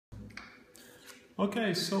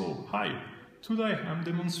Okay, so hi. Today I'm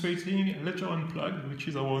demonstrating Ledger Unplugged, which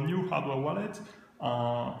is our new hardware wallet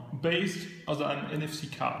based on an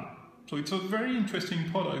NFC card. So it's a very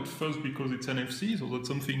interesting product, first because it's NFC, so that's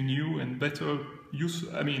something new and better use,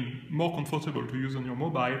 more comfortable to use on your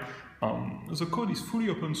mobile. The code is fully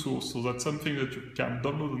open source, so that's something that you can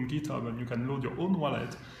download on GitHub and you can load your own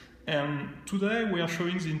wallet. And today we are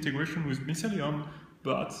showing the integration with Mycelium,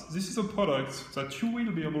 but this is a product that you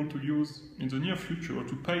will be able to use in the near future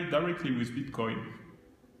to pay directly with Bitcoin,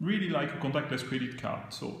 really like a contactless credit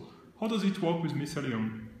card. So how does it work with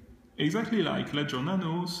Mycelium? Exactly like Ledger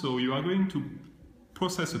Nano, so you are going to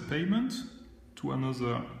process a payment to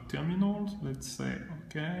another terminal. Let's say,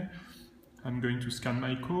 okay, I'm going to scan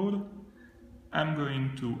my code. I'm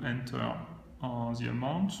going to enter the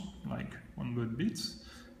amount, like 100 bits.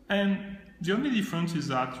 And the only difference is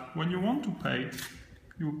that when you want to pay,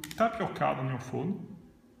 you tap your card on your phone,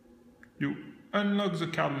 you unlock the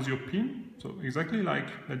card with your PIN, so exactly like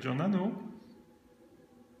Ledger Nano.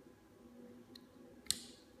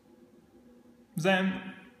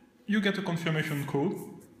 Then you get a confirmation code,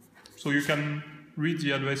 so you can read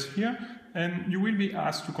the address here, and you will be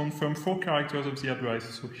asked to confirm 4 characters of the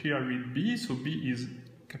address. So here I read B, so B is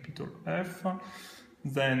capital F,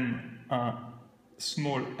 then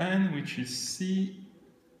small n, which is C,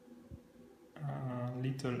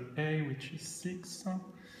 little a, which is 6,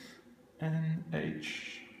 and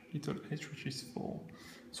h, little h, which is 4.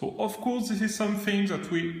 So of course this is something that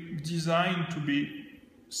we designed to be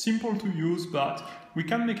simple to use, but we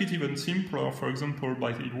can make it even simpler, for example,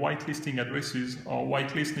 by whitelisting addresses or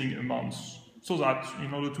whitelisting amounts, so that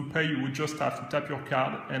in order to pay you would just have to tap your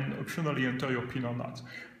card and optionally enter your PIN on that.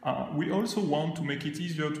 We also want to make it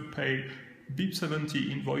easier to pay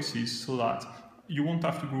BIP70 invoices, so that you won't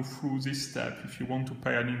have to go through this step if you want to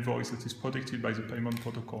pay an invoice that is protected by the payment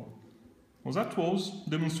protocol. Well, that was a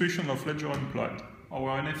demonstration of Ledger Unplugged,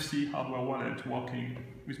 our NFC hardware wallet working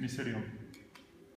with Mycelium.